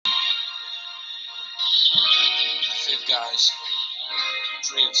guys.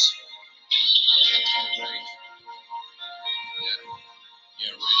 Dreams. You ready?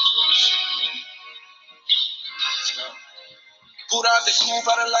 Yeah, ready for this shit, man. Let's go. Pulled out the coupe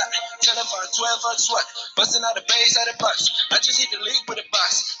out of lot. Tell him about 12 bucks what? Busting out the base out of box. I just hit the league with a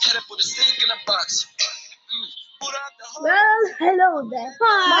box. Hit up with a stick in a box. Well, hello there.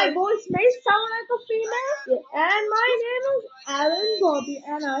 Hi. My voice may sound like a female, and my name is Alan Bobby,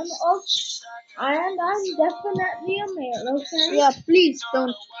 and I'm definitely a male. Okay. Yeah, please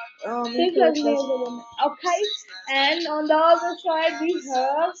don't Think like introduce me us. as a woman. Okay. And on the other side we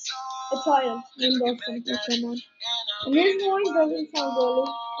have a child named Boston. Yeah, come on. And his voice doesn't sound really,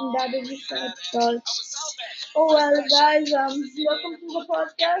 and that is a sad Sorry. Oh well, guys, welcome to the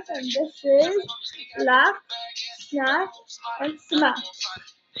podcast, and this is Laugh, Snack, and Smack.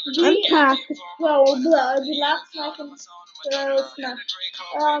 I'm Tack. The Laugh, Snack, and Smack.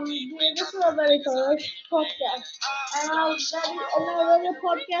 This is a very first podcast, and our very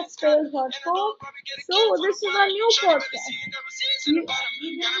podcast failed hardcore. So this is a new podcast. You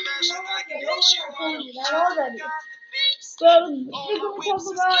didn't know that already. Well, we're going to talk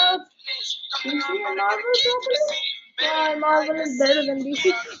about DC and Marvel properly. Yeah, Marvel is better than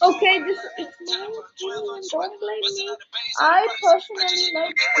DC. Okay, this it's my opinion. Don't blame me. I personally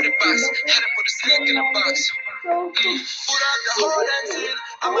like DC better than Marvel.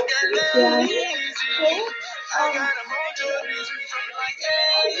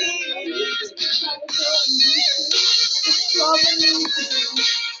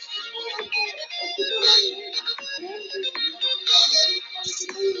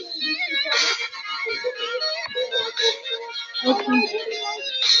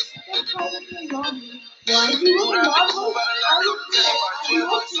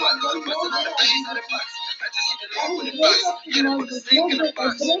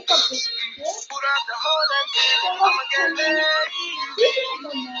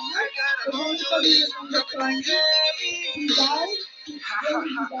 Busting out the base out of box. Just hit me with a box. Hit up with a stick in a box.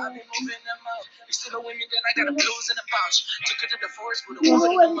 Put out the hard and I'ma get lazy.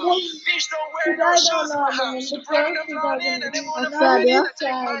 I got a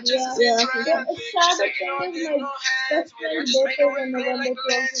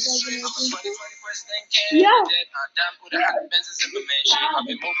this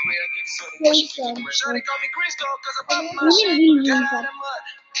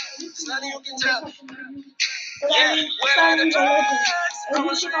coming like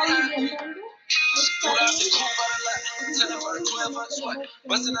Hades. Put out the coupe out of line. Tell them about 12 bucks what?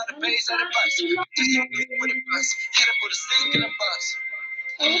 Busting out the base out of box. I just hit the league with a box. Hit up with a stick in a box.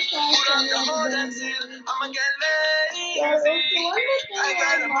 Put out the hard and I'ma get lazy. I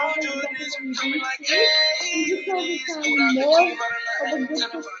got a mojo, this coming like Hades.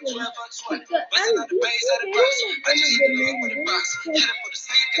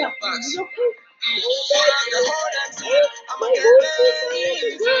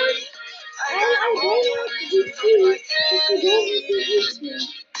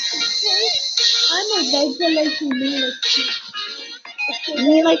 I'm a regular like me, You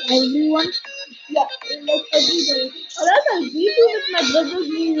mean like everyone? yeah, like everybody. Or else I'll beat you with my brother's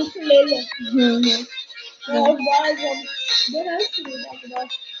new ukulele. Mm-hmm. Guys, what else do we talk about?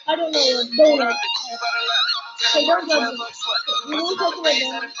 I don't know what. Don't know. So don't judge me. We won't talk about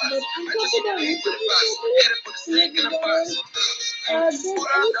that. But we talk about YouTube properly. There's anything. No.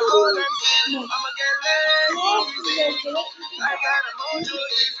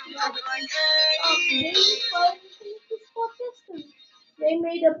 They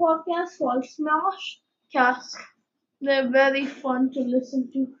made a podcast called Smash Cast. They're very fun to listen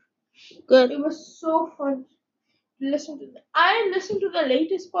to. Good. It was so fun to listen to. I listened to the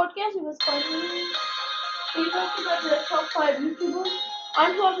latest podcast. It was funny. We talked about the top 5 YouTubers.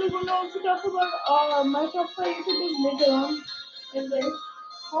 I'm probably going to also talk about my top 5 YouTubers later on in this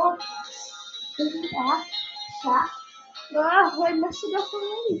podcast. Isn't that chat? Wow, I messed it up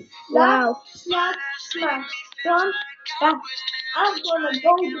already. Wow. Snap, smash. Don't back. I'm gonna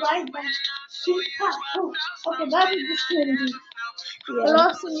go right back. Shoot, pat, oh. Okay, that is just cringy. Yeah.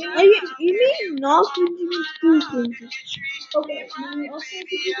 Lost in you. You mean not cringy, means too cringy. Okay, also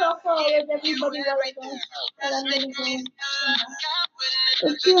keep it off with everybody while I go. And I'm gonna go.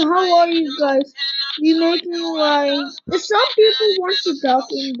 Okay, how are you guys? We making like some people want to talk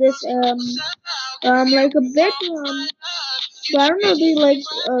in this like a bit but I don't know, they like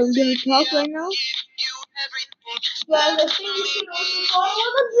gonna talk right now? Well, I think you should also follow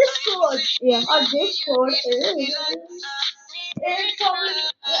the Discord. Yeah. Our Discord is probably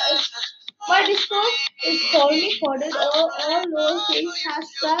my Discord is call me Potted all lowercase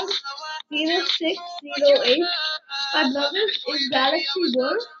hashtag 0608 My brother is Galaxy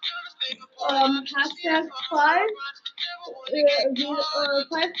Girl. Hashtag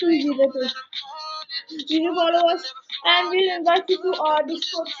 5302. You can follow us and we'll invite you to our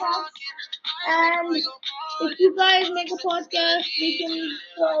Discord chats. And if you guys make a podcast, we can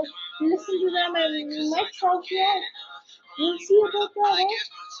listen to them and we might shout you out. We'll see about that, eh?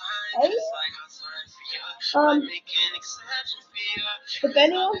 If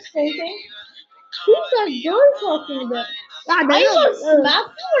anyone's thinking, who's that girl talking about? Yeah, I will slap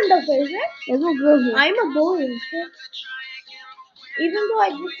you in the face, eh? There's no girl here. I'm a boy, okay? Even though I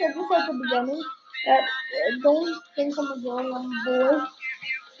just said this at the beginning, that don't think I'm a girl, I'm a boy.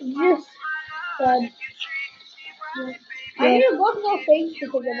 Just said, I need to go to my face to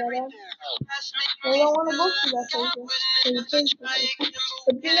figure that out. I don't want to go to that face.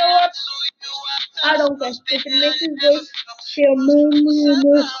 But you know what? I don't care. If it makes his voice feel manly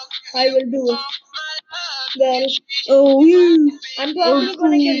enough, I will do it. Well, I'm probably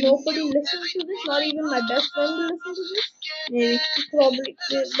gonna get nobody listening to this, not even my best friend will listen to this. Maybe. Probably,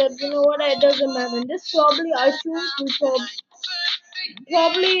 but you know what? It doesn't matter. This probably iTunes will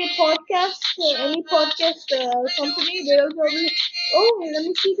probably podcast, any podcast company, they'll probably, oh, let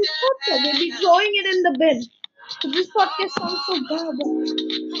me see this podcast. They'll be throwing it in the bin. So this podcast sounds so bad.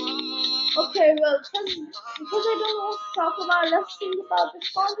 Okay, well, because I don't want to talk about, let's think about the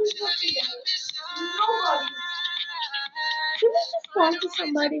sponsors for today. Nobody. Should we just sponsor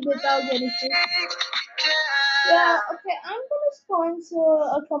somebody without anything? Yeah, okay, I'm gonna sponsor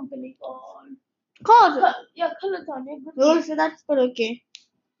a company called Khalaton. Oh, so that's good, okay.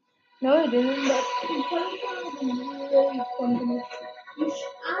 No, it didn't. But Khalaton is a really company.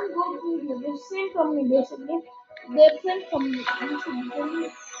 I'm going to the same company basically. They're print company. You should really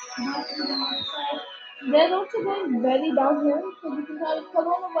buy from them outside. They're also going very downhill. So because of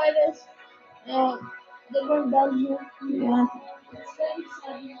coronavirus, they're going downhill. Yeah. It's very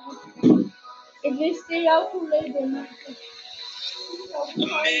sad now. If they stay out too late, they might get.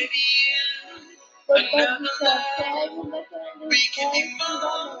 But that's the sad. We can be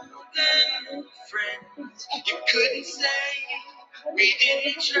more than friends. You couldn't say we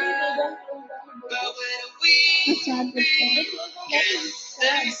didn't try, but when we That's sad, but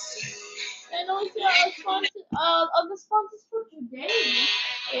and also our sponsor, other sponsors for today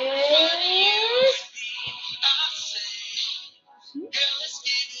is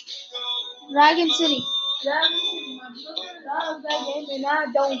Dragon City. Dragon City. My brother loves that game and I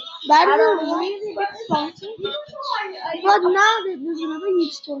don't. That I is don't a know. really big sponsor. You know, But now there's another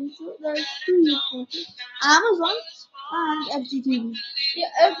huge sponsor. There's two huge sponsors. Amazon and FGTV. Yeah,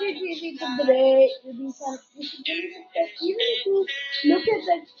 FGTV is a great. You should believe it that even if you look at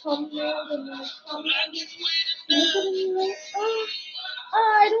that thumbnail and the thumbnail, you look at it and you're like, I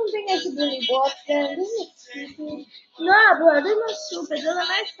don't think I should really watch them. This is stupid. Nah, bro, they're not stupid. They're a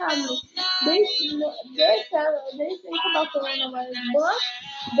nice family. They think about coronavirus, but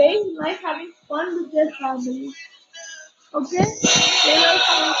they like having fun with their family. Okay? They like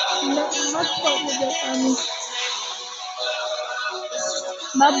having much fun with their family.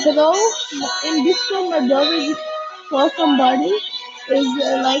 But bro, in Discord, my brother just saw somebody is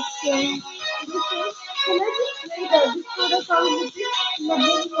like saying, can I just play the Discord account with you? My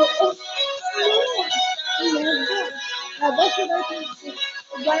brother goes, oh, no, never. That's what I think.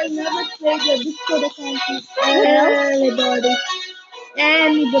 Why never play the Discord account with anybody?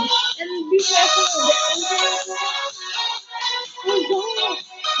 Anybody. And be careful of the internet. Oh, God.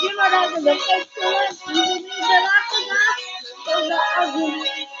 Do not have the website stolen. You will need the laptop back. Because the ugly.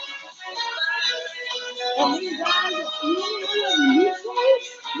 I mean, guys, you know where we live, guys?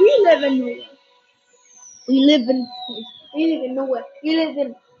 We live in nowhere. We live in nowhere. We live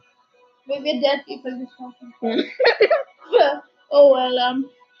in maybe dead people just talking. Oh well,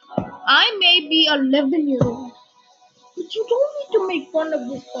 I may be 11-year-old, but you don't need to make fun of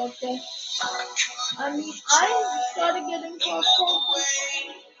this podcast. I mean, I started getting podcasts.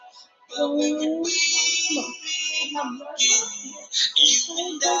 No, my brother.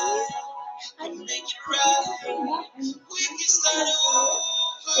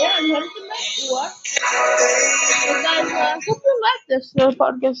 Yeah, and help them out. What? Well, guys, I hope you like this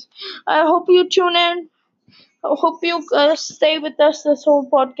podcast. I hope you tune in. I hope you stay with us this whole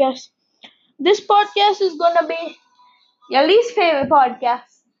podcast. This podcast is gonna be your least favorite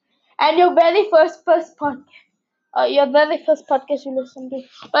podcast and your very first podcast. Your very first podcast you listen to.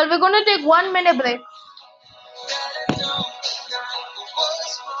 Well, we're gonna take 1 minute break.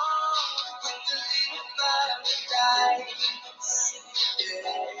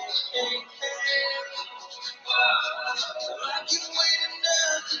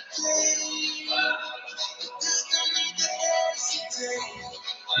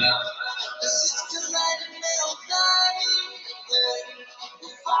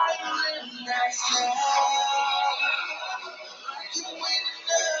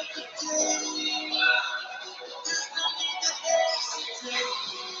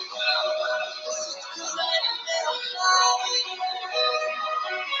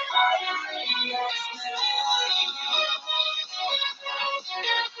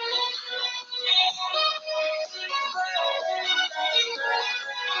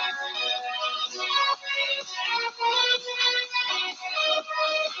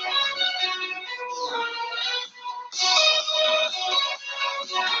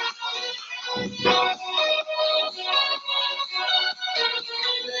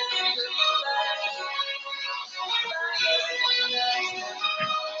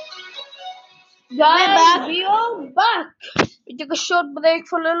 Guys, we are back. We took a short break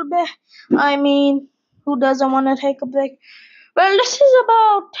for a little bit. I mean, who doesn't want to take a break? Well, this is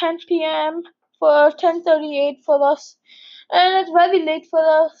about 10 p.m. for 10:38 for us, and it's very late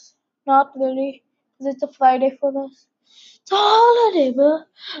for us. Not really, because it's a Friday for us. It's a holiday, but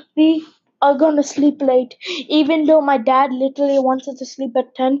we are gonna sleep late. Even though my dad literally wants us to sleep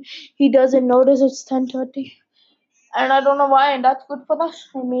at 10, he doesn't notice it's 10:30, and I don't know why. And that's good for us.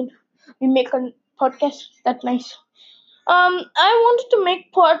 I mean, we make a podcast that nice. I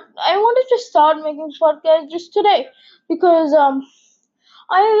wanted to start making podcasts just today because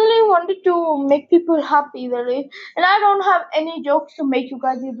I really wanted to make people happy really, and I don't have any jokes to make you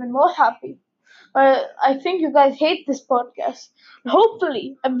guys even more happy. I think you guys hate this podcast.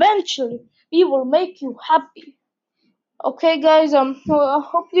 Hopefully, eventually, we will make you happy. Okay, guys. Well, I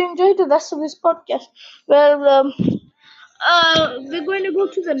hope you enjoyed the rest of this podcast. Well, we're going to go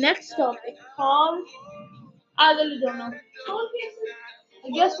to the next topic. I really don't know. Phone cases? I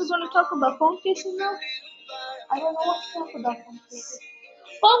guess we're going to talk about phone cases now. I don't know what to talk about phone cases.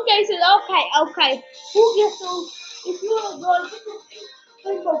 Phone cases, okay. Who gets those? If you're a girl,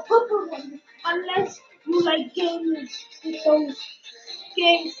 think of purple ones. Unless you like games with those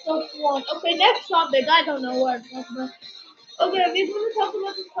game stuff one. Okay, next topic. I don't know what to talk about. Okay, we're going to talk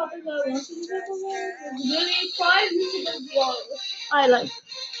about this topic that I want to talk about. It's really 5 YouTubers I like.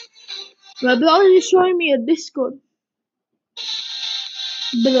 My brother is showing me a Discord.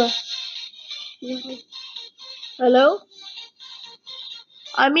 Bruh. Hello?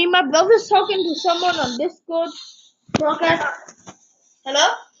 I mean, my brother's talking to someone on Discord. Okay. Hello?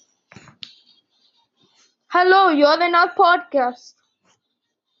 Hello, you're in our podcast.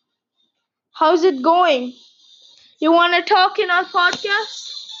 How's it going? You want to talk in our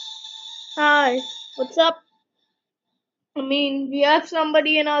podcast? Hi. What's up? I mean, we have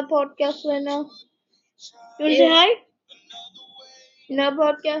somebody in our podcast right now. You want to say hi? In our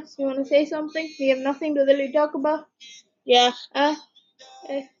podcast? You want to say something? We have nothing to really talk about. Yeah.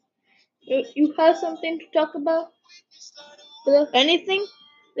 You have something to talk about? Anything?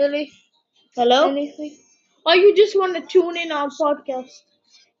 Really? Hello? Anything? Or you just want to tune in our podcast?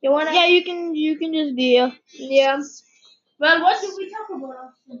 You wanna? Yeah, you can just be here. Yeah. Well, what did we talk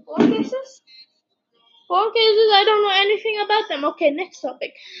about? Phone cases? Phone cases? I don't know anything about them. Okay, next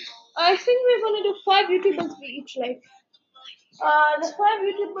topic. I think we're gonna do 5 YouTubers we each like. The 5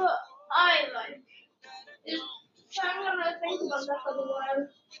 YouTuber I like. I'm gonna think about that for a while.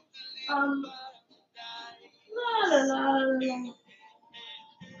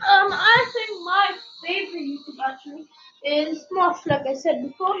 I think my favorite YouTube actually is Smosh. Like I said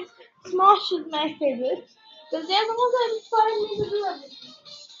before, Smosh is my favorite because they're the ones that inspire me to do everything.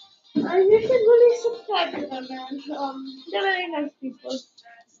 You should really subscribe to them, man. They're very nice people,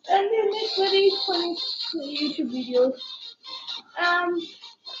 and they make very funny YouTube videos.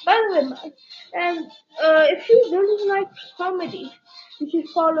 By the way, man, and if you really like comedy, you should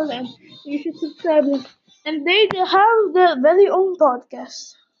follow them. You should subscribe them, and they have their very own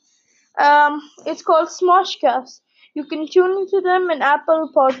podcast. It's called Smoshcast. You can tune into them in Apple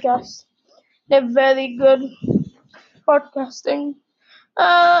Podcasts. They're very good podcasting.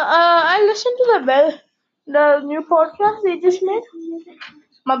 I listened to the new podcast they just made.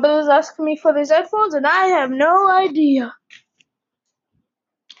 My brother's asking me for his headphones, and I have no idea.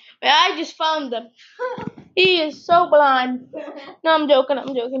 But I just found them. He is so blind. No, I'm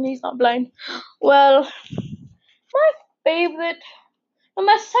joking. He's not blind. Well,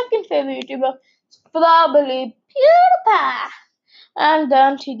 my second favorite YouTuber is probably PewDiePie and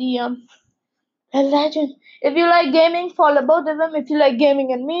DanTDM. A legend. If you like gaming, follow both of them. If you like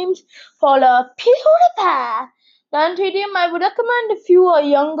gaming and memes, follow PewDiePie. DanTDM, I would recommend if you are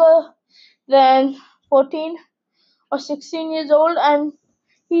younger than 14 or 16 years old and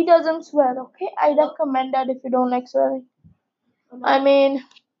he doesn't swear, okay? I recommend that if you don't like swearing. I mean,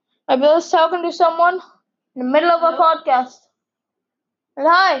 my brother's talking to someone in the middle of a podcast. And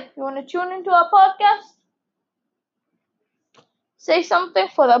hi, you want to tune into our podcast? Say something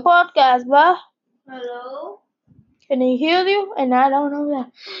for the podcast, bruh. Hello? Can he hear you? And I don't know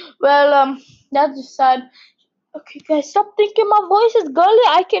that. Well, that's just sad. Okay, guys, stop thinking my voice is girly.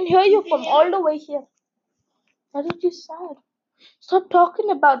 I can hear you from all the way here. That is just sad. Stop talking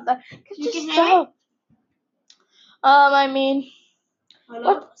about that. Just stop. I mean, Hello?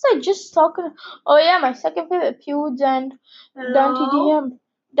 what was I just talking? Oh yeah, my second favorite, Pewds and Dan TDM.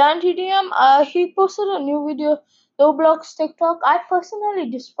 Dan TDM, he posted a new video, Roblox TikTok. I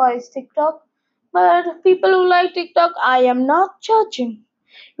personally despise TikTok, but people who like TikTok, I am not judging.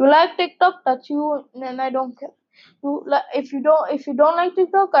 You like TikTok, that's you, and I don't care. If you don't like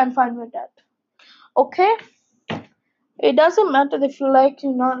TikTok, I'm fine with that. Okay? It doesn't matter if you like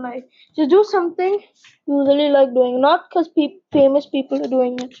or not like. Just do something you really like doing, not because famous people are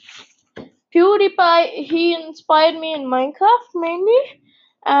doing it. PewDiePie, he inspired me in Minecraft mainly,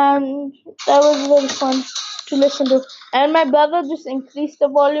 and that was really fun to listen to. And my brother just increased the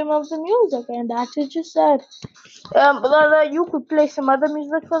volume of the music, and that is just sad. Brother, you could play some other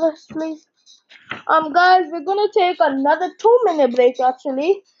music for us, please. Guys, we're gonna take another 2-minute break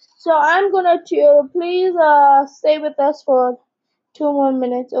actually. So I'm gonna please stay with us for 2 more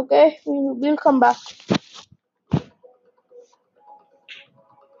minutes, okay? We'll come back.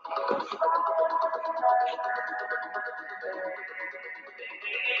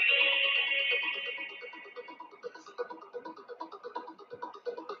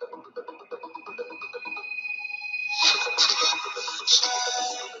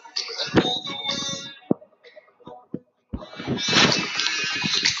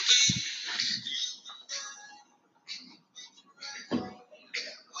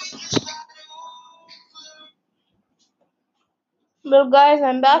 Well, guys,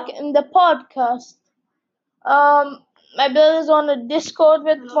 I'm back in the podcast. My brother's on a Discord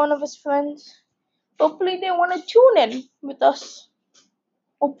with one of his friends. Hopefully, they want to tune in with us.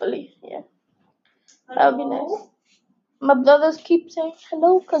 Hopefully, yeah, that would be nice. My brothers keep saying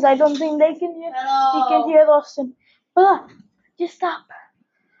hello because I don't think they can hear. He can hear Austin. But just stop.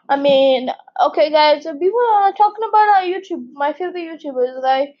 I mean, okay, guys. We were talking about our YouTube. My favorite YouTubers,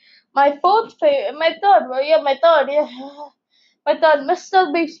 like my third, yeah. My third,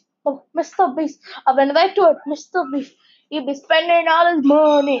 Mr. Beast. Oh, Mr. Beast. I went right to it, Mr. Beast. He be spending all his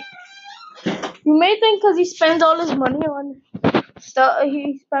money. You may think because he spends all his money on stuff,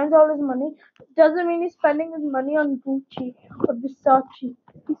 he spends all his money. Doesn't mean he's spending his money on Gucci or Versace.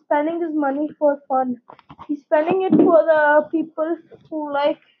 He's spending his money for fun. He's spending it for the people who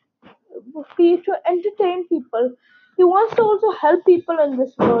like to entertain people. He wants to also help people in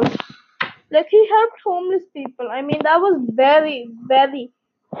this world. Like he helped homeless people. I mean, that was very, very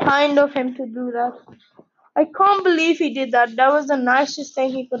kind of him to do that. I can't believe he did that. That was the nicest thing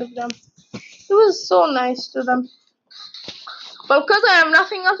he could have done. He was so nice to them. But because I have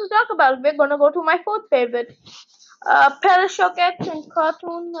nothing else to talk about, we're gonna go to my fourth favorite. Parashock X and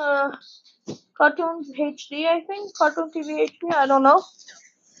Cartoons HD, I think. Cartoon TV HD, I don't know.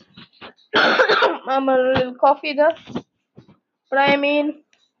 I'm a little coffee there. But I mean,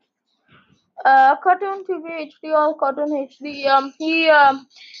 Cartoon TV HD or Cartoon HD,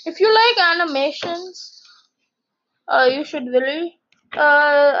 if you like animations, you should really,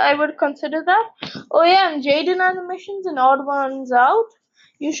 I would consider that. Oh yeah, and Jaden Animations and Odd Ones Out.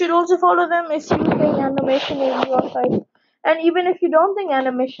 You should also follow them if you think animation is your type. And even if you don't think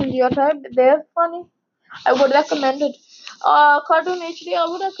animation is your type, they're funny. I would recommend it. Cartoon HD, I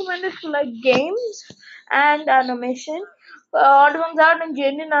would recommend it to like games and animation. Odd Ones Out and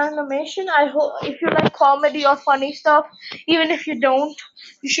Jaden Animation. I hope if you like comedy or funny stuff, even if you don't,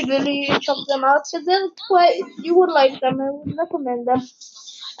 you should really check them out because they're quite. You would like them. I would recommend them.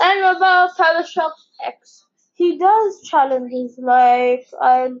 And about Parashock X, he does challenges. Like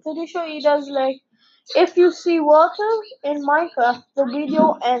I'm pretty sure he does like if you see water in Minecraft, the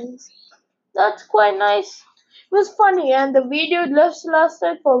video ends. That's quite nice. It was funny, and the video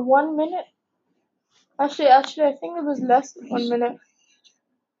lasted for 1 minute. Actually, I think it was less than 1 minute.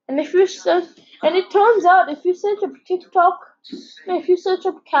 And if you search, and it turns out if you search up TikTok, if you search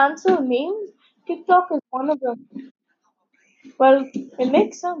up cancel memes, TikTok is one of them. Well, it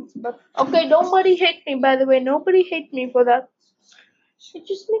makes sense, but okay, nobody hate me. By the way, nobody hate me for that. It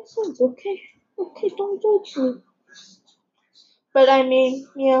just makes sense, okay? Okay, don't judge me. But I mean,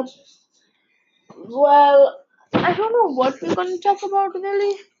 yeah. Well, I don't know what we're gonna talk about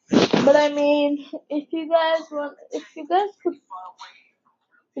really. But I mean, if you guys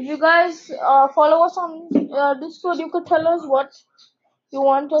follow us on Discord, you could tell us what you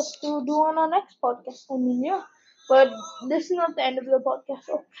want us to do on our next podcast. I mean, yeah. But this is not the end of the podcast,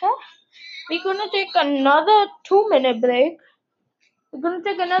 okay? We're gonna take another 2-minute break. We're gonna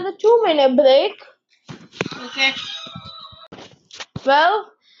take another 2-minute break. Okay.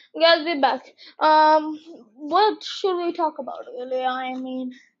 Well, guys, be back. What should we talk about really? I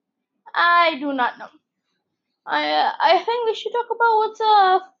mean, I do not know. I think we should talk about what's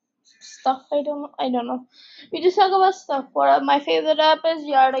stuff. I don't know. We just talk about stuff. What are my favorite rappers?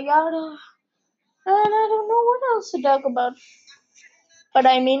 Yada yada. And I don't know what else to talk about. But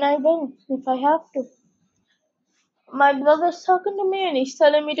I mean, I will if I have to. My brother's talking to me and he's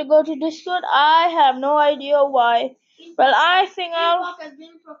telling me to go to Discord. I have no idea why. Well, I think I'll.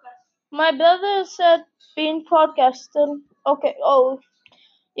 My brother said being podcasted. Okay. Oh,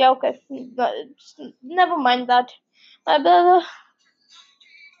 yeah. Okay. Never mind that. My brother.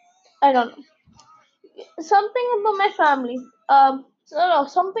 I don't know. Something about my family. No,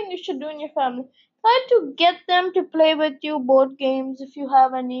 something you should do in your family. Try to get them to play with you board games if you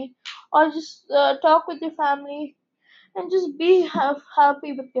have any, or just talk with your family and just be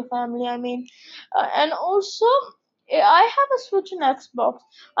happy with your family. I mean, and also I have a Switch and Xbox.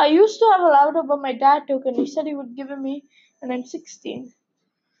 I used to have a laptop, but my dad took it. He said he would give it me, and I'm 16.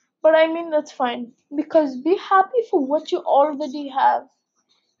 But I mean that's fine because be happy for what you already have.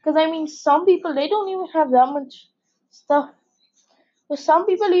 Because I mean, some people they don't even have that much stuff. But some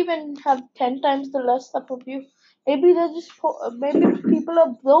people even have 10 times the less stuff of you. Maybe they're just maybe people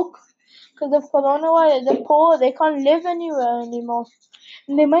are broke because of coronavirus. They're poor. They can't live anywhere anymore.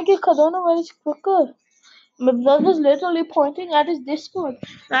 And they might get coronavirus quicker. My brother's literally pointing at his Discord.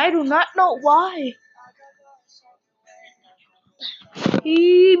 And I do not know why.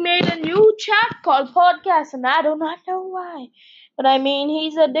 He made a new chat called podcast, and I do not know why. But I mean,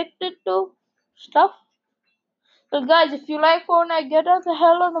 he's addicted to stuff. Well, guys, if you like Fortnite, get out the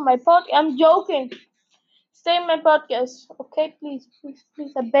hell out of my podcast. I'm joking. Stay in my podcast, okay? Please, please,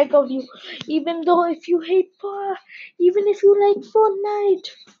 please. I beg of you. Even though if you hate even if you like Fortnite,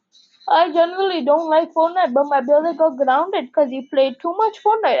 I generally don't like Fortnite. But my brother got grounded because he played too much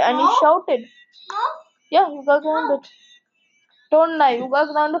Fortnite and he shouted. No. Yeah, you got grounded. Don't lie. You got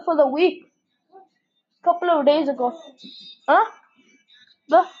grounded for the week. Couple of days ago. Huh?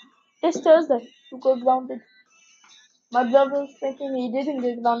 This Thursday, you got grounded. My brother was thinking he didn't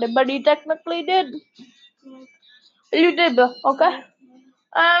get grounded, but he technically did. You did, okay?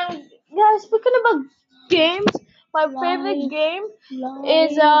 And yeah, speaking about games, my favorite game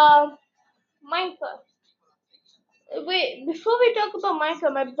is Minecraft. Wait, before we talk about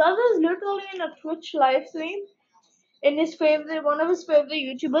Minecraft, my brother is literally in a Twitch live stream in one of his favorite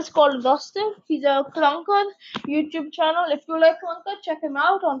YouTubers called Rustin. He's a Clunker YouTube channel. If you like Clunker, check him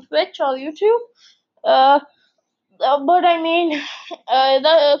out on Twitch or YouTube. But I mean,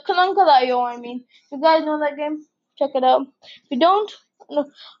 the Clunker.io. I mean, you guys know that game? Check it out. If you don't, no,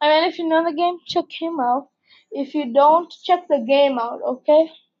 I mean, if you know the game, check him out. If you don't, check the game out.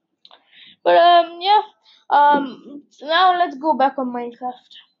 Okay. But yeah. Now let's go back on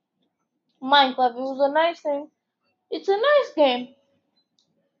Minecraft. Minecraft. It was a nice thing. It's a nice game.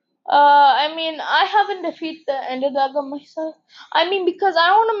 I mean, I haven't defeated the Ender Dragon myself. I mean, because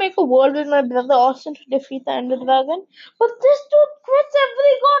I want to make a world with my brother Austin to defeat the Ender Dragon. But this dude quits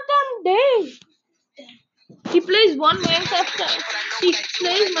every goddamn day. He plays one Minecraft time. He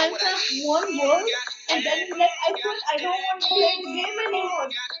plays Minecraft one world, and then he's like, I quit. I don't want to play the game anymore.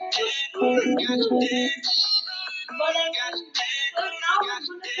 But I mean, so now I'm gonna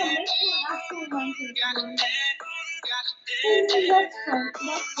commit to an actual Minecraft world. That's fun.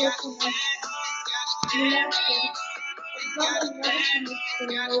 That's good for me. Relaxing. It's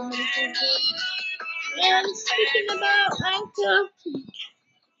not another thing and speaking about Minecraft,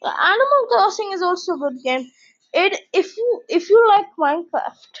 Animal Crossing is also a good game. If you like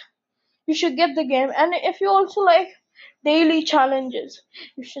Minecraft, you should get the game. And if you also like daily challenges,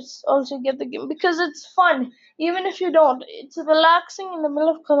 you should also get the game because it's fun. Even if you don't, it's relaxing in the middle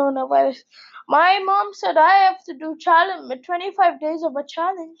of coronavirus. My mom said I have to do 25 days of a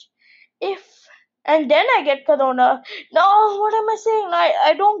challenge if and then I get corona. No, what am I saying?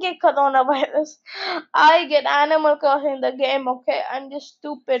 I don't get coronavirus. I get Animal Crossing the game, okay? I'm just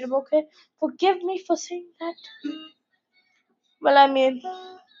stupid, okay? Forgive me for saying that. Well, I mean,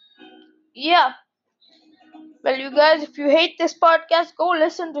 yeah. Well, you guys, if you hate this podcast, go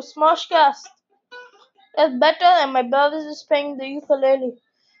listen to Smoshcast. That's better, and my brother's is playing the ukulele.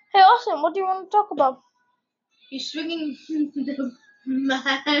 Hey, Austin, what do you want to talk about? He's swinging the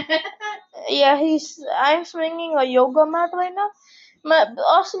mat. Yeah, I'm swinging a yoga mat right now.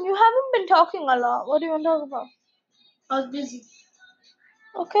 Austin, you haven't been talking a lot. What do you want to talk about? I was busy.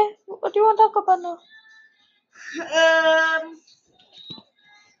 Okay, what do you want to talk about now?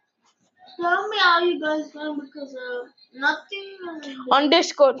 Tell me how you guys doing because nothing on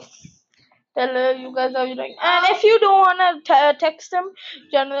Discord. Tell you guys how you doing. And if you don't want to text them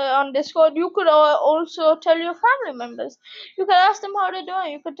on Discord, you could also tell your family members. You could ask them how they're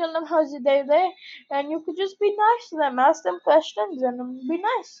doing. You could tell them how's your day there, and you could just be nice to them. Ask them questions and be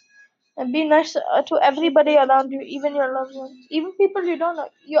nice. And be nice to everybody around you, even your loved ones, even people you don't know,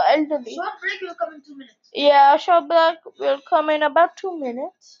 your elderly. Short break will come in 2 minutes. Yeah, short break will come in about 2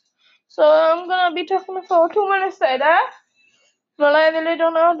 minutes. So I'm gonna be talking for 2 minutes later. Well, I really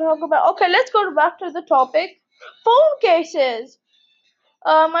don't know what to talk about. Okay, let's go back to the topic. Phone cases.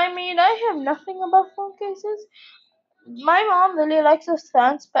 I have nothing about phone cases. My mom really likes those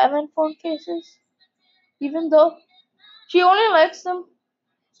transparent phone cases, even though she only likes them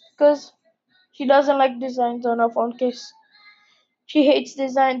because she doesn't like designs on her phone case. She hates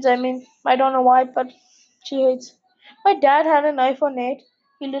designs. I don't know why, but she hates. My dad had an iPhone 8.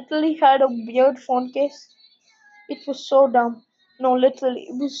 He literally had a weird phone case. It was so dumb. No, literally,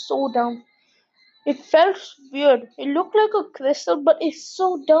 it was so dumb. It felt weird. It looked like a crystal, but it's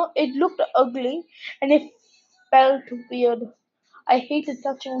so dumb. It looked ugly and it felt weird. I hated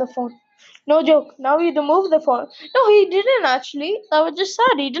touching the phone. No joke. Now he removed the phone. No, he didn't actually. I was just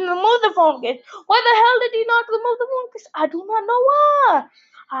sad. He didn't remove the phone case. Why the hell did he not remove the phone case? I do not know why.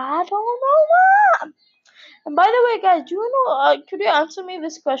 I don't know why. And by the way, guys, do you know? Could you answer me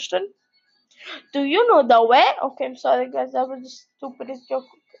this question? Do you know the way? Okay, I'm sorry, guys. That was the stupidest joke.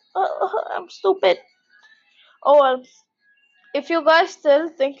 I'm stupid. Oh well. If you guys still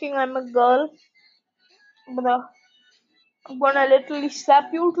thinking I'm a girl, bro, I'm gonna literally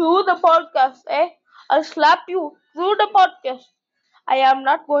slap you through the podcast, eh? I'll slap you through the podcast. I am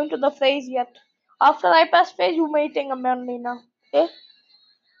not going to the phase yet. After I pass phase, you may think I'm manly now. Okay?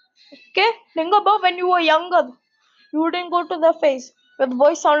 Okay? Think about when you were younger. You didn't go to the phase. Your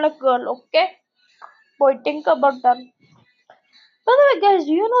voice sound like girl, okay? Boy, think about that. By the way, guys,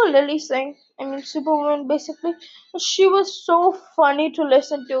 do you know Lily Singh? Superwoman, basically. She was so funny to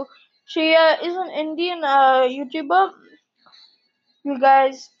listen to. She is an Indian YouTuber. You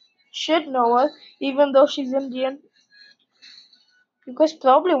guys should know her, even though she's Indian. You guys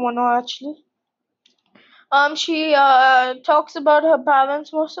probably won't know actually. She talks about her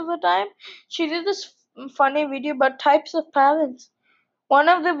parents most of the time. She did this funny video about types of parents. One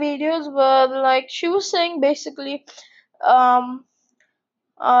of the videos were like she was saying basically, um,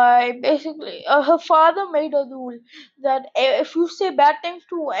 her father made a rule that if you say bad things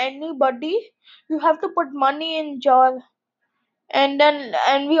to anybody, you have to put money in jar, and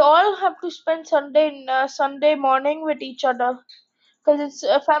we all have to spend Sunday morning with each other because it's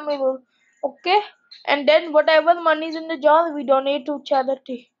a family rule, okay? And then whatever money is in the jar, we donate to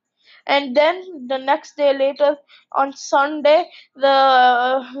charity. And then the next day later on Sunday,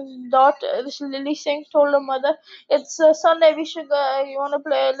 the daughter, this Lily Singh, told her mother, "It's Sunday. We should go. You wanna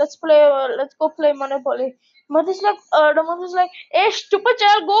play? Let's play. Let's go play Monopoly." The mother's like, "Hey, stupid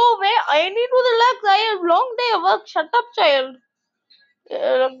child, go away. I need to relax. I have long day of work. Shut up, child."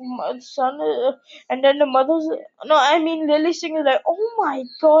 Son, and then the mother's no, Lily Singh is like, "Oh my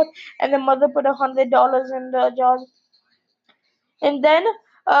god!" And the mother put $100 in the jar, and then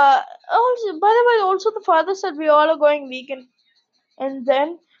also, by the way, also the father said we all are going vegan, and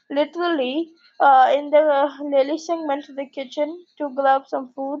then literally, in the Lily Singh went to the kitchen to grab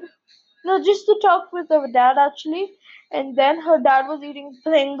some food, no, just to talk with her dad actually, and then her dad was eating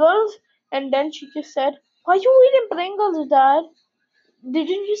Pringles, and then she just said, "Why are you eating Pringles, Dad?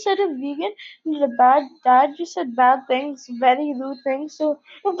 Didn't you said a vegan? The bad dad just said bad things, very rude things. So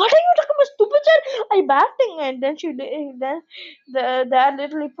what are you talking about, stupid child? I bad thing." And then then the dad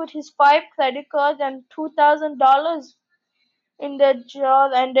literally put his 5 credit cards and $2,000 in the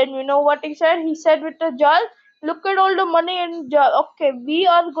jar. And then you know what he said? He said with the jar, "Look at all the money in jar. Okay, we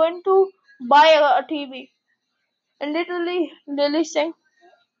are going to buy a TV." And literally, Lily Singh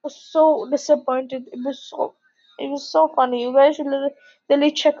was so disappointed. It was so funny. You guys should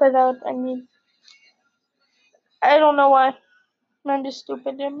really check it out. I don't know why. I'm just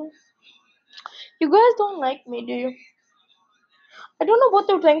stupid. You guys don't like me, do you? I don't know what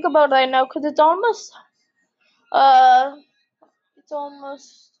to think about right now because uh, it's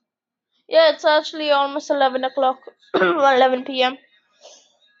almost, yeah, it's actually almost 11 o'clock, 11 p.m.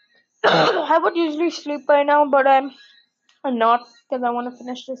 I would usually sleep by now, but I'm not because I want to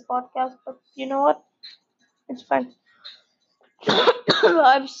finish this podcast. But you know what? It's fine.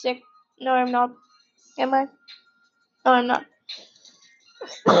 I'm sick. No, I'm not. Am I? No, I'm not.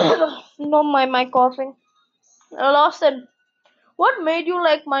 No, my coughing. Lawson, what made you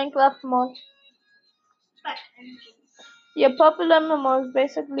like Minecraft more? Back engine. Yeah, popular MMOs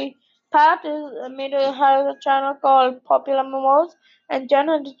basically. Pat has a channel called Popular Memos, and Jen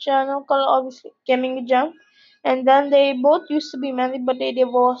had a channel called obviously Gaming Jump. And then they both used to be married, but they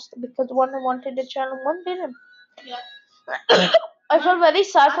divorced because one wanted a channel, one didn't. Yeah. I felt very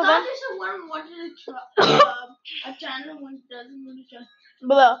sad for them. I thought you said one wanted a channel, one doesn't want a channel.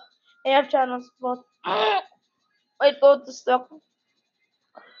 Blah. They have channels both. Wait, go to stuff.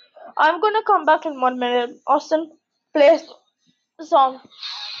 I'm gonna come back in 1 minute. Austin, play the song.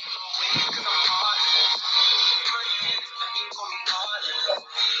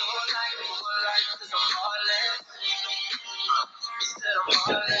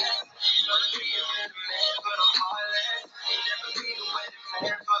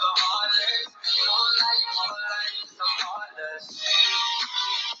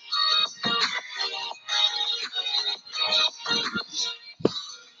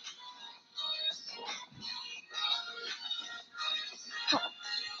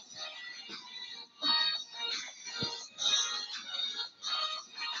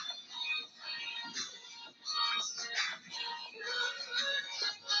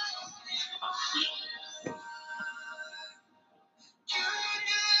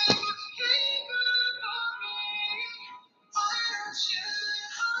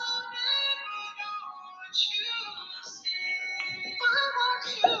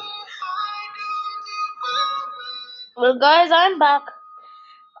 Well, guys, I'm back.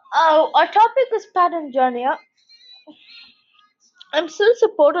 Our topic is Pat and Johnny. I'm still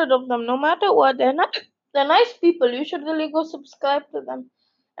supportive of them, no matter what. They're nice people. You should really go subscribe to them.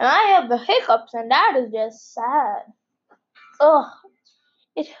 And I have the hiccups, and that is just sad. Ugh,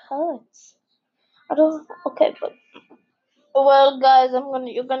 it hurts. I don't. Okay, but well, guys,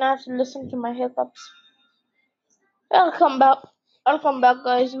 You're gonna have to listen to my hiccups. I'll come back. I'll come back,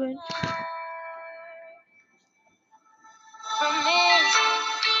 guys. Wait.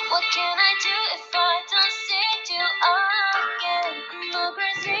 What can I do if I don't see you again? No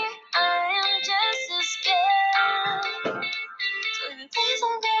crazy, I am just so scared. So if you please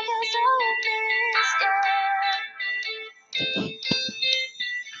don't take us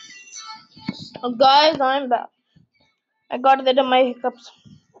so Guys, I'm back. I got rid of my hiccups.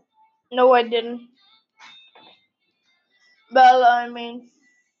 No, I didn't. Well, I mean,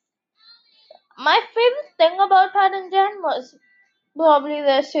 my favorite thing about Pat and Jen was probably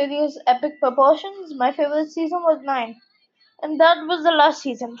their series' epic proportions. My favorite season was 9, and that was the last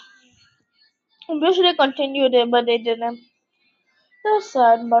season. I wish they continued it, but they didn't. That's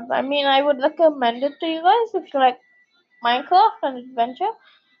sad, but I mean, I would recommend it to you guys if you like Minecraft and adventure.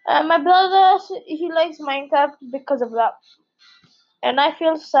 My brother, he likes Minecraft because of that, and I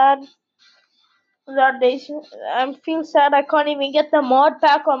feel sad that I feel sad I can't even get the mod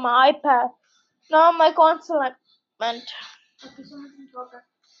pack on my iPad. Now my console meant. Okay, someone can talk.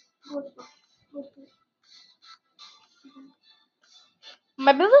 Go.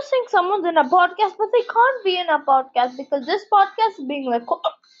 My brother thinks someone's in a podcast, but they can't be in a podcast because this podcast is being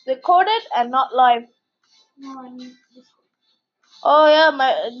recorded and not live. No, I mean this. Oh yeah,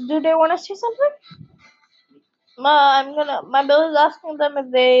 do they want to say something? My brother's asking them if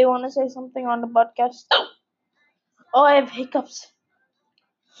they want to say something on the podcast. Oh, I have hiccups.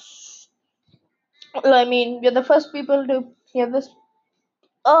 Well, I mean, you're the first people to hear this.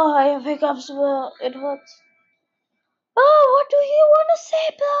 Oh, I have hiccups. Well, it hurts. Oh, what do you want to say,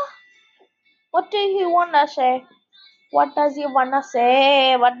 bro? What do you want to say? What does he want to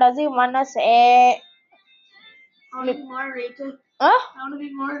say? What does he want to say? I want to be moderator. Huh? I want to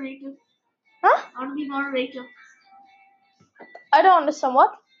be moderator. Huh? I want to be moderator. I don't understand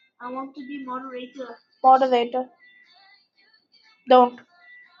what? I want to be moderator. Moderator. Don't.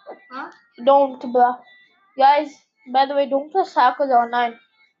 Huh? Don't, bruh. Guys, by the way, don't trust hackers online.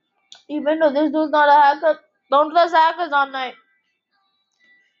 Even though this dude's not a hacker, don't trust hackers online.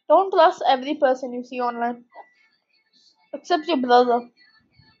 Don't trust every person you see online. Except your brother.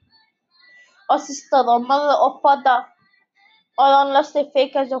 Or sister, or mother, or father. Or unless they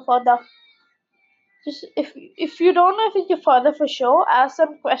fake as your father. Just if you don't know if it's your father for sure, ask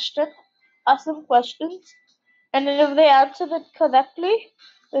them questions. And then if they answer it correctly,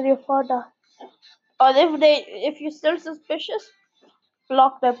 then your father. Or if you're still suspicious,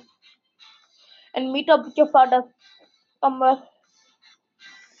 block them. And meet up with your father somewhere.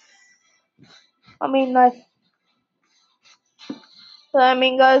 Life. So,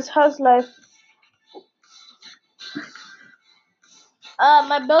 guys, how's life?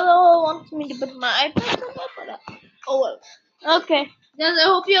 My brother wants me to put my iPad somewhere, but oh well. Okay. Guys, I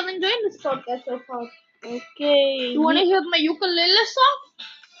hope you're enjoying this podcast so far. Okay. You want to hear my ukulele song?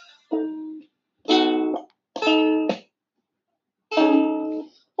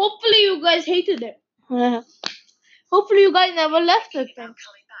 Hopefully you guys hated it. Hopefully you guys never left the thing.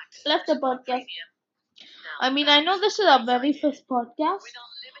 Left the podcast. I mean, I know this is our very first podcast.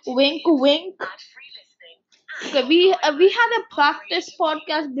 Wink, wink. Okay, we had a practice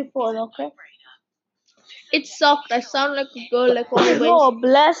podcast before. Okay, it sucked. I sound like a girl, like always. Oh,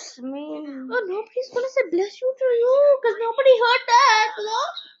 bless me. Oh, nobody's gonna say bless you to you, cause nobody heard that. No?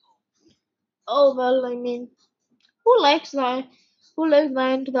 Oh well, I mean, who likes that? Who likes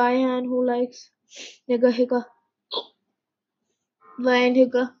Lion to Diane? Who likes Nigga Higga? Lion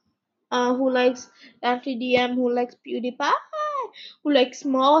Higga? Who likes FTDM? Who likes PewDiePie? Who likes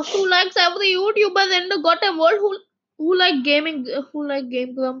Smosh? Who likes every YouTuber in the goddamn world? Who like gaming? Who like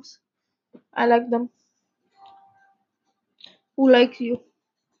Game Grumps? I like them. Who likes you?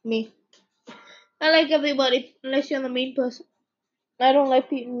 Me. I like everybody, unless you're the mean person. I don't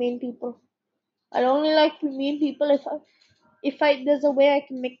like mean people. I only like mean people if there's a way I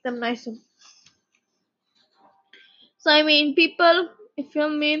can make them nicer. So I mean, people, if you're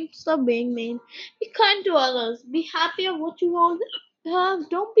mean, stop being mean. Be kind to others. Be happy of what you all have.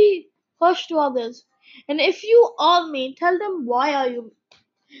 Don't be harsh to others. And if you are mean, tell them why are you.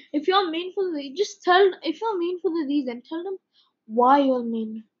 If you're mean for the just tell. If you're mean for the reason, tell them why you're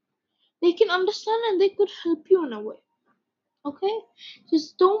mean. They can understand and they could help you in a way. Okay,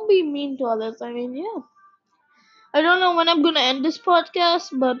 just don't be mean to others. I mean, yeah. I don't know when I'm gonna end this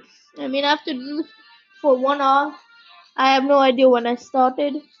podcast, but I mean, after this for 1 hour. I have no idea when I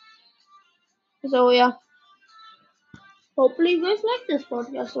started. So yeah. Hopefully you guys like this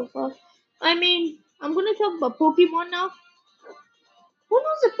podcast so far. I mean, I'm gonna talk about Pokemon now. Who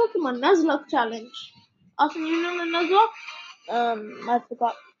knows the Pokemon Nuzlocke challenge? Austin, you know the Nuzlocke? I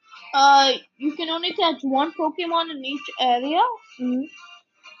forgot. You can only catch one Pokemon in each area. Mm-hmm.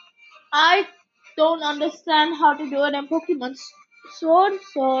 I don't understand how to do it in Pokemon Sword,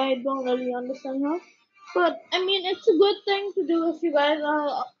 so I don't really understand how. But I mean, it's a good thing to do if you guys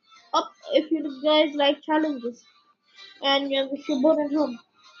are if you guys like challenges and if you're bored at home.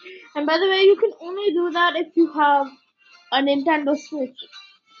 And by the way, you can only do that if you have a Nintendo Switch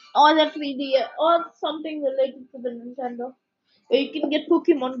or the 3D or something related to the Nintendo, where you can get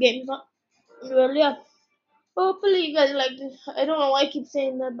Pokemon games on. Well, yeah. Hopefully you guys like this. I don't know why I keep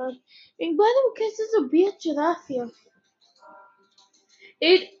saying that, but by the way, guys, there's a weird giraffe here.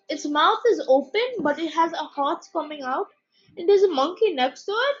 Its mouth is open, but it has a heart coming out, and there's a monkey next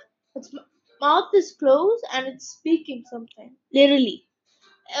to it. Its mouth is closed, and it's speaking something. Literally.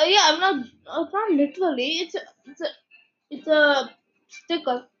 Yeah, I'm not. Not literally. It's a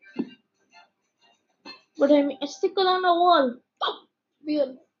sticker. But I mean, a sticker on the wall.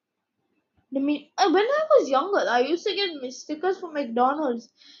 Weird. I mean, when I was younger, I used to get stickers from McDonald's,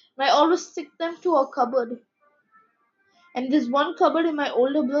 and I always stick them to a cupboard. And there's one cupboard in my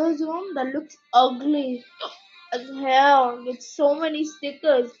older brother's room that looks ugly as hell, with so many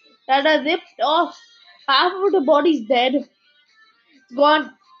stickers that are ripped off. Half of the body's dead. It's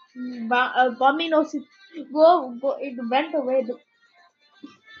gone. Bummy knows it. Go, it went away.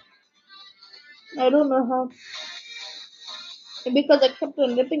 I don't know how. Because I kept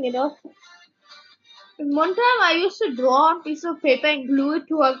on ripping it off. And one time I used to draw on a piece of paper and glue it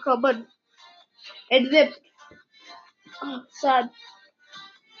to a cupboard. It ripped. Oh, sad.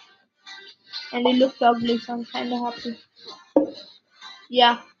 And it looked ugly, so I'm kinda happy.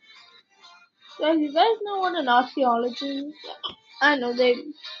 Yeah. So you guys know what an archaeologist is? I know they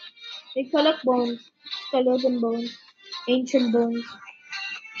collect bones, skeleton bones, ancient bones.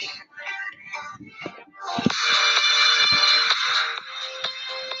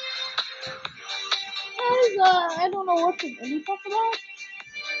 Guys, I don't know what to really talk about.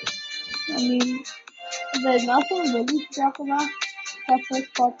 I mean, there's nothing really to talk about for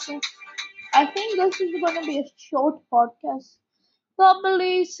first podcast. I think this is gonna be a short podcast.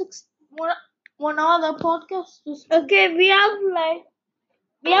 Probably 1 hour the podcast. Okay, we have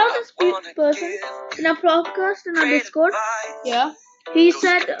this person in a podcast in our Discord. Yeah. He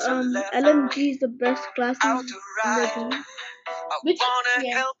said LMG is the best class in the team. Which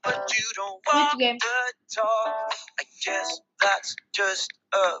game? Which game?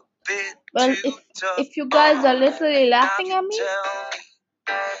 Well, if you guys are literally laughing at me,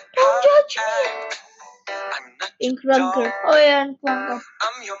 don't judge me. In Krunker. Oh yeah, in Krunker.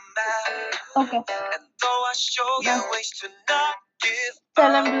 Okay.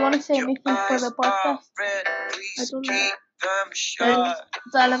 Salam, do you want to say anything for the podcast? I don't know. And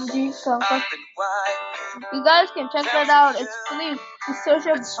Salam G Krunker. You guys can check that out. It's free. Just search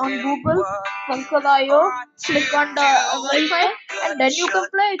up on Google Krunker.io. Click on the website and then you can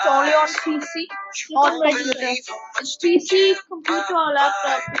play it only on PC or computer. It's PC, computer, or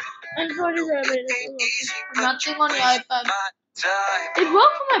laptop. Android is available. Nothing on your iPad. It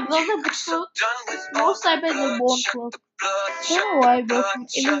worked for my brother, but for most iPads it won't work. I don't know why it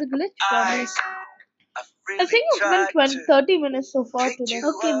worked. It was a glitch probably. I think it's been 30 minutes so far today.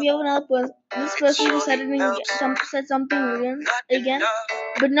 Okay, we have another person. This person decided to said something again.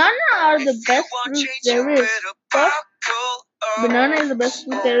 Banana are the best fruit there is. What? Banana is the best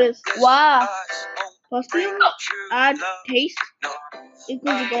fruit there is. Wow. Firstly, add taste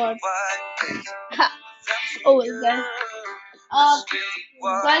equals God. Ha. Oh, guys.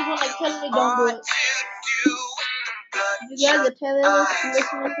 Guys wanna kill me, don't do it. You guys are terrorists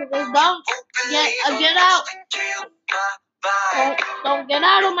listening to this. Don't get out. Don't get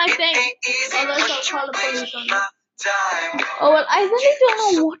out of my thing. Otherwise I'll call the police on you. Oh well, I really don't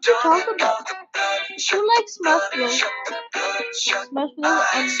know what to talk about. You like Smash Bros? Smash Bros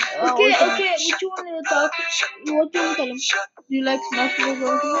and Okay, Ultimate. okay. Which one you talk? What do you tell him? Do you like Smash Bros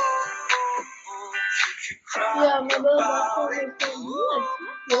Ultimate? Yeah, my brother Smash Bros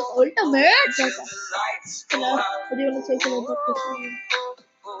Ultimate. Hello. What do you want to say to me about this?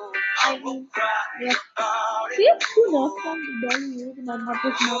 I mean, yeah. See, you know, from the dumb news, my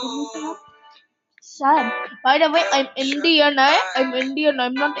mother's not sad. By the way, I'm Indian. I'm Indian.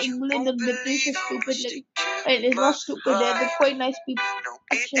 I'm not England and British or stupid. Like, it's not stupid. They're quite nice people.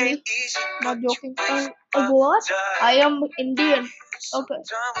 Actually, not joking. What? I am Indian. Okay.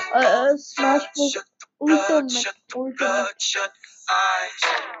 Smash Bros. Ultimate.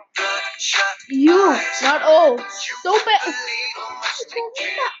 You, not oh. Stupid.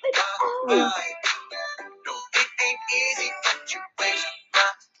 Oh.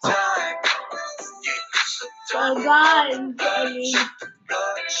 So guys,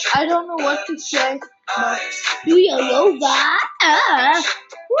 I don't know what to say, but do your yoga.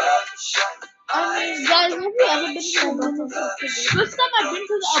 I mean, guys, have you ever been to the Bahamas? First time I've been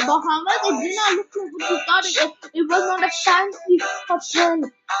to the Bahamas, it did not look like what you thought it was not a fancy hotel.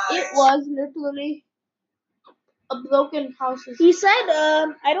 It was literally a broken house. He said,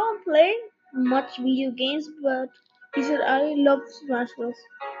 I don't play much video games, but he said I love Smash Bros.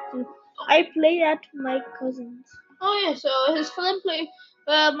 I play at my cousin's. Oh yeah, so his friend play.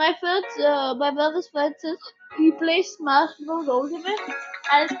 My brother's friend says he plays Smash Bros Ultimate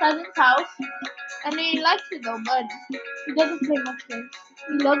at his cousin's house, and he likes it though, but he doesn't play much games.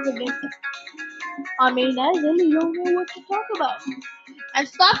 He loves the game. I mean, I really don't know what to talk about. And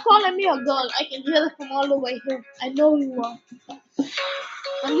stop calling me a girl. I can hear it from all the way here. I know you are.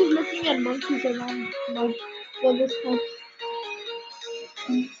 I'm just looking at monkeys around my brother's house.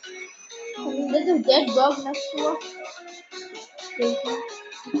 There's a dead dog next to us.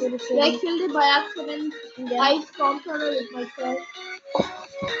 I killed it by accident. I stomped on it with my claw.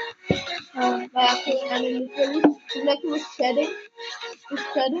 By accident, and it literally, it's like it was shedding. It was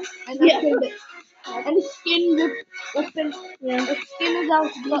shedding, and I killed it. And the skin ripped open. Yeah. The skin is out.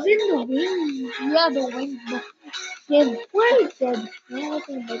 It's in the wings. Yeah, the wings. The skin. Where is dead?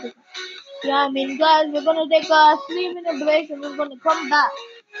 Yeah, I mean, guys, we're gonna take a 3-minute break and we're gonna come back.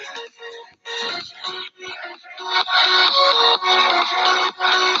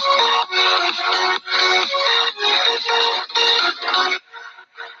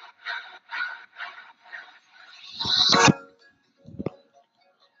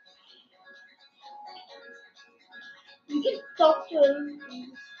 You can talk to him.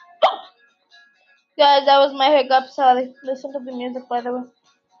 Guys, that was my hiccup. Sorry. Listen to the music, by the way.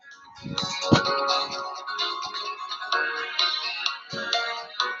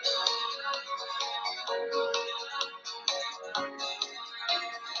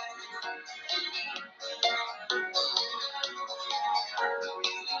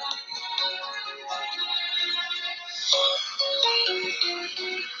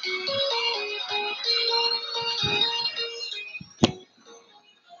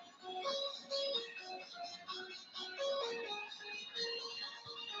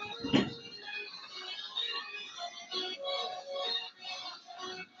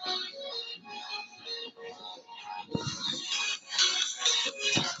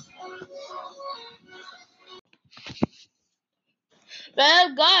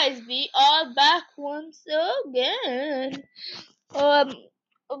 Well, guys, we are back once again.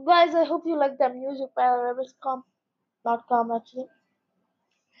 Guys, I hope you like that music. By the way, it was calm, not calm actually.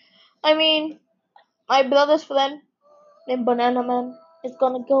 I mean, my brother's friend named Banana Man is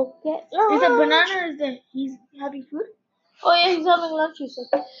gonna go get lunch. Is that banana? He's having food? Oh yeah, he's having lunch. He said.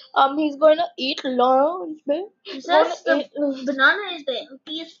 He's going to eat lunch, babe. He says banana is the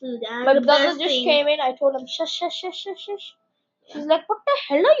healthiest food and My the brother best just thing. came in. I told him shush, shush, shush, shush, shush. She's like, what the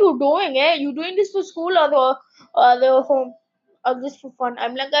hell are you doing? Eh? You doing this for school or the home or just for fun?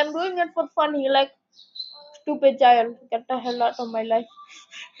 I'm like, I'm doing it for fun. He like, stupid child, get the hell out of my life.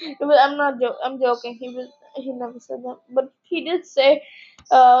 I'm not I'm joking. He never said that, but he did say,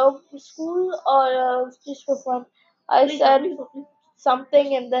 school or just for fun. I said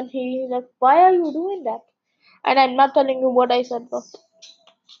something, and then he like, why are you doing that? And I'm not telling you what I said, though.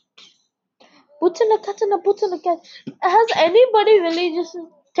 Puts in a cat and a puts in a cat. Has anybody really just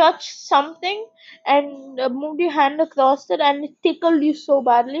touched something and moved your hand across it and it tickled you so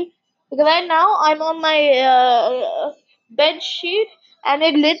badly? Because right now I'm on my bed sheet and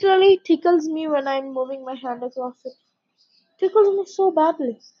it literally tickles me when I'm moving my hand across it. Tickles me so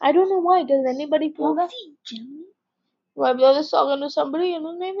badly. I don't know why. Does anybody feel that? Gemini? My brother's talking to somebody and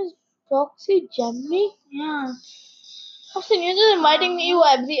his name is Proxy Gemini. Yeah. Austin, you're just inviting me, you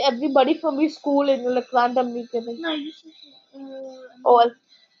everybody from your school in like randomly kidding. No, you said. Oh well.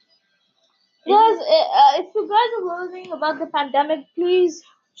 Guys, if you guys are worrying about the pandemic, please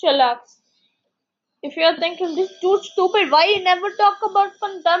chillax. If you're thinking this dude's stupid, why he never talk about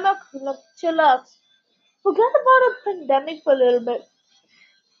pandemic? Like, chillax. Forget about a pandemic for a little bit.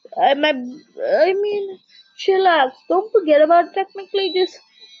 I mean, chillax. Don't forget about technically. Just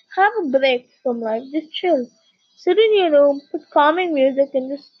have a break from life. Just chill. Sit in your room, put calming music, and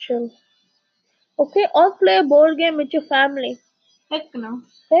just chill. Okay, or play a board game with your family. Heck no.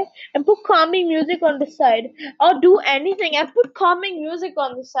 Okay, and put calming music on the side, or do anything and put calming music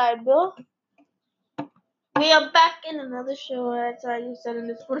on the side, bro. We are back in another show. That's why you said in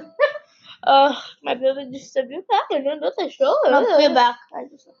this one. My brother just said we're back in another show. No, we're back.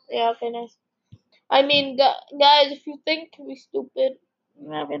 Yeah, okay, nice. I mean, guys, if you think we're stupid,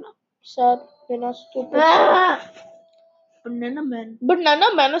 we're not sad. We're not stupid. Banana Man.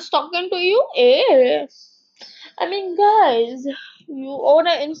 Banana Man is talking to you. Eh? I mean, guys, you own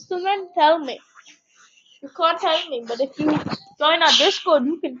an instrument. Tell me. You can't tell me, but if you join our Discord,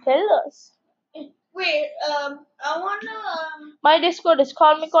 you can tell us. Wait, I wanna. My Discord is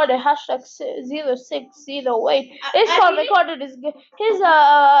called recorded hashtag 0608. His call recorded is his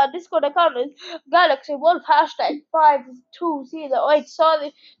Discord account is Galaxy Wolf hashtag 5208.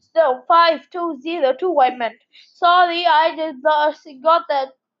 Sorry, no 5202. I meant. Sorry, I just got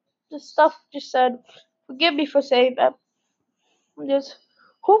that the stuff just said. Forgive me for saying that. Just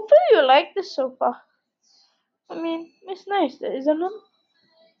hopefully you like this so far. I mean, it's nice, isn't it?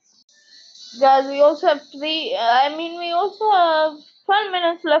 Guys, we also have we also have 12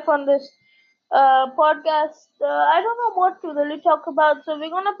 minutes left on this podcast. I don't know what to really talk about, so we're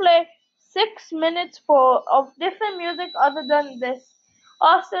gonna play 6 minutes of different music other than this.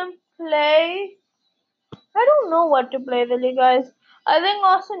 Awesome, play. I don't know what to play really, guys. I think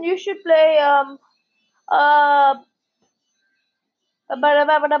Austin, you should play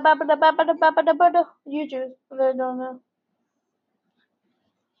you choose. I don't know.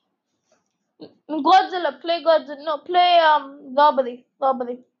 Godzilla, play Godzilla. No, play Gobbledy.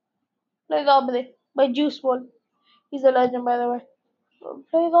 Play Gobbledy by Juice WRLD. He's a legend, by the way.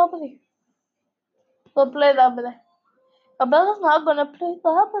 Play Gobbledy. Go play Gobbledy. Abella's not gonna play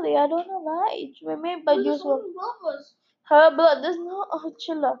Gobbledy. I don't know why. It's made by Juice WRLD. Her blood. There's no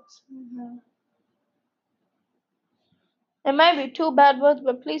chillax. Mm-hmm. It might be two bad words,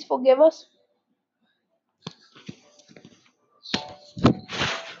 but please forgive us.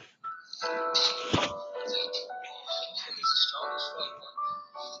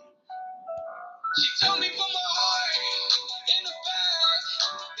 She told me from my heart, in the past,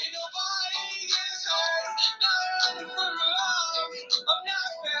 ain't nobody gets hurt. Now I'm running from your love, I'm not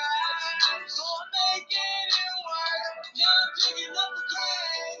fast, so I'm making it work. Now I'm digging up the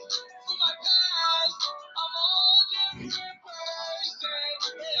grave for my past. I'm a whole different person.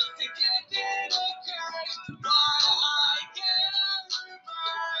 It's to get in a curse, but I cannot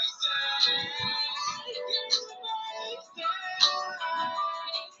reverse it. I can't reverse it.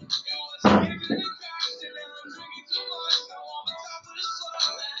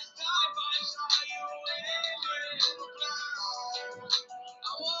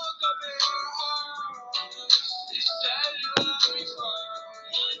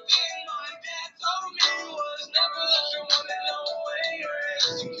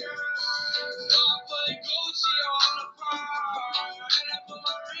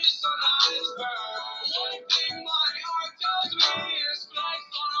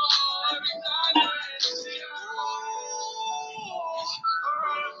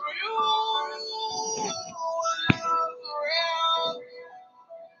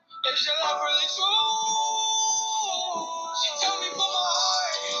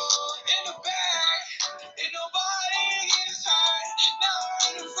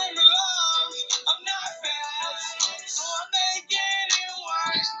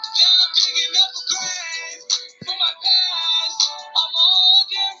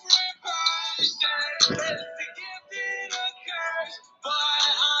 gift and a curse, but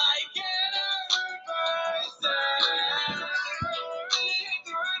I cannot reverse it.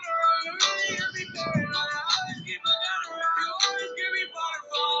 Everything I always keep a gun around. You always give me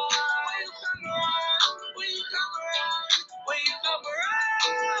butterflies. When you come around, when you come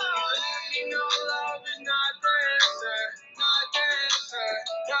around, let me know love is not the answer, not the answer,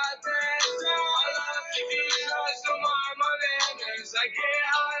 not the answer. I love to get lost on my manners. I get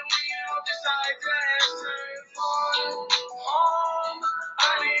high when you don't decide to answer. Home,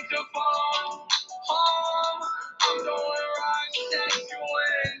 I need to fall. Home, I'm doing right, take your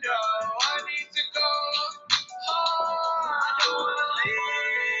window. I need to go home. I don't wanna leave.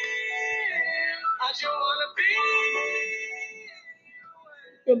 I just wanna be.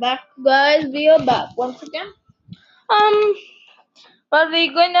 We're back, guys. We are back once again. But we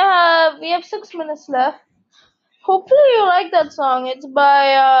have 6 minutes left. Hopefully you like that song. It's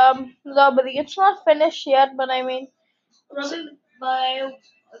by Nobody. It's not finished yet, but I mean,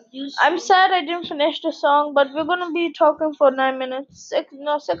 I'm sad I didn't finish the song, but we're gonna be talking for 9 minutes. 6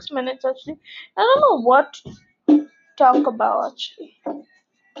 minutes actually. I don't know what to talk about actually.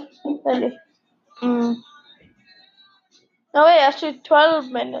 Really. No wait, actually 12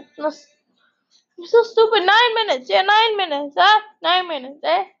 minutes. No, I'm so stupid. 9 minutes. Yeah, 9 minutes. 9 minutes.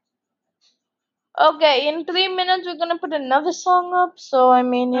 Okay, in 3 minutes we're gonna put another song up. So I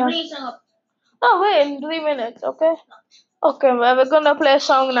mean, yeah. Oh wait, in 3 minutes. Okay. Okay, well, we're gonna play a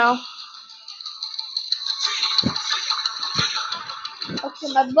song now. Okay,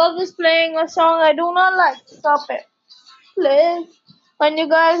 my brother's playing a song I do not like. Stop it. Please. And you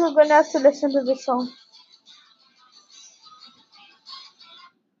guys are gonna have to listen to this song.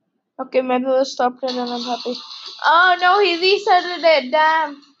 Okay, my brother stopped it and I'm happy. Oh no, he resettled it.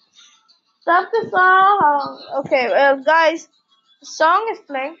 Damn. Stop the song. Okay, well, guys, the song is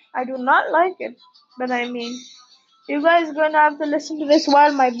playing. I do not like it, but I mean, you guys are gonna have to listen to this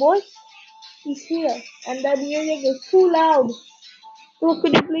while my voice is here, and the music is too loud. So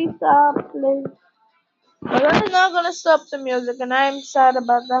could you please stop, please? But I'm not gonna stop the music, and I'm sad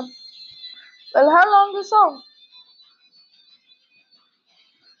about that. Well, how long the song?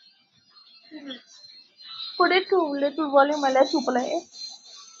 Put it to little volume and let you play.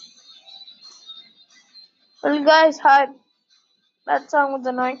 Well, guys, hi. That song was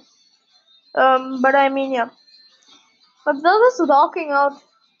annoying. But I mean, yeah. But that was rocking out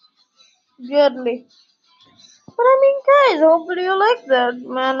weirdly. But I mean, guys, hopefully you like that,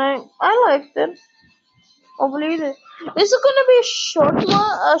 man. I liked it. Hopefully this is gonna be a short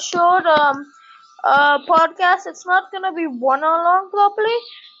one, a short podcast. It's not gonna be 1 hour long properly.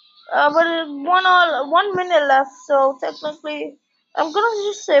 But it's 1 minute left, so technically I'm gonna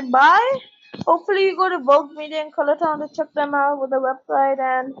just say bye. Hopefully you go to Vogue Media in Colortown to check them out with the website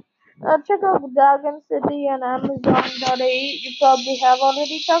and check out Dragon City and Amazon.ae. You probably have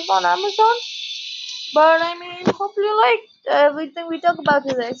already checked on Amazon. But I mean, hopefully you liked everything we talked about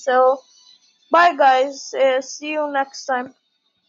today. So bye guys. See you next time.